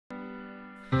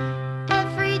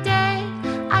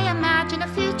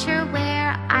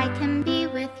I can be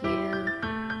with you.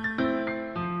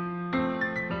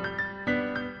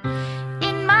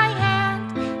 In my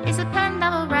hand is a pen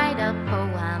that will write a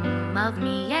poem of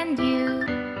me and you.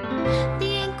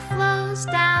 The ink flows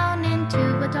down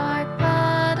into a dark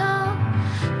puddle.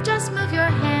 Just move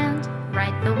your hand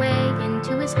right the way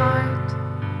into his heart.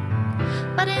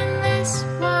 But in this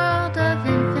world of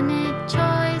infinite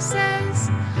choices,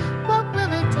 what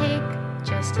will it take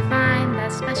just to find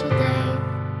that special day?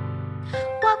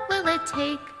 What will it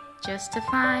take just to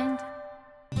find?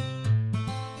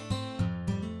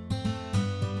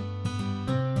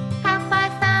 Have I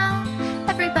found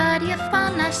everybody a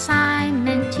fun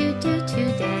assignment to do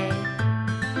today?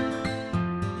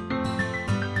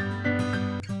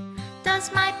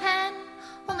 Does my pen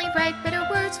only write bitter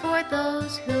words for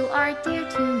those who are dear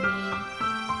to me?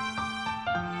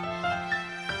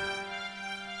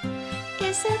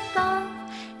 Is it love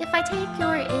if I take you,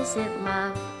 or is it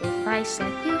love if I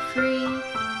set you free?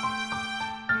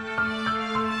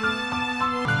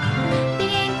 The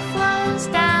ink flows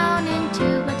down into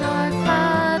a dark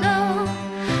puddle.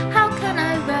 How can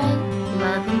I write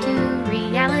love into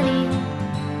reality?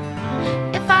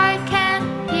 If I can't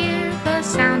hear the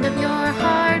sound of your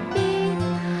heartbeat,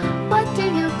 what do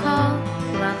you call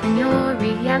love in your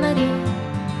reality?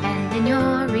 And in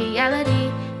your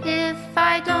reality, if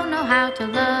I don't know how to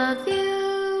love you,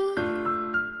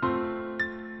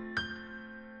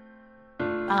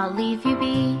 I'll leave you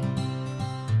be.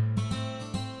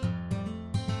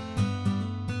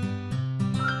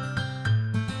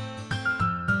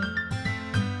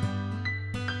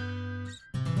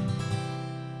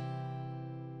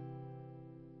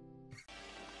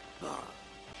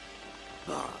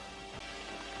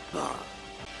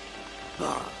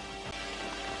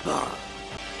 Bar.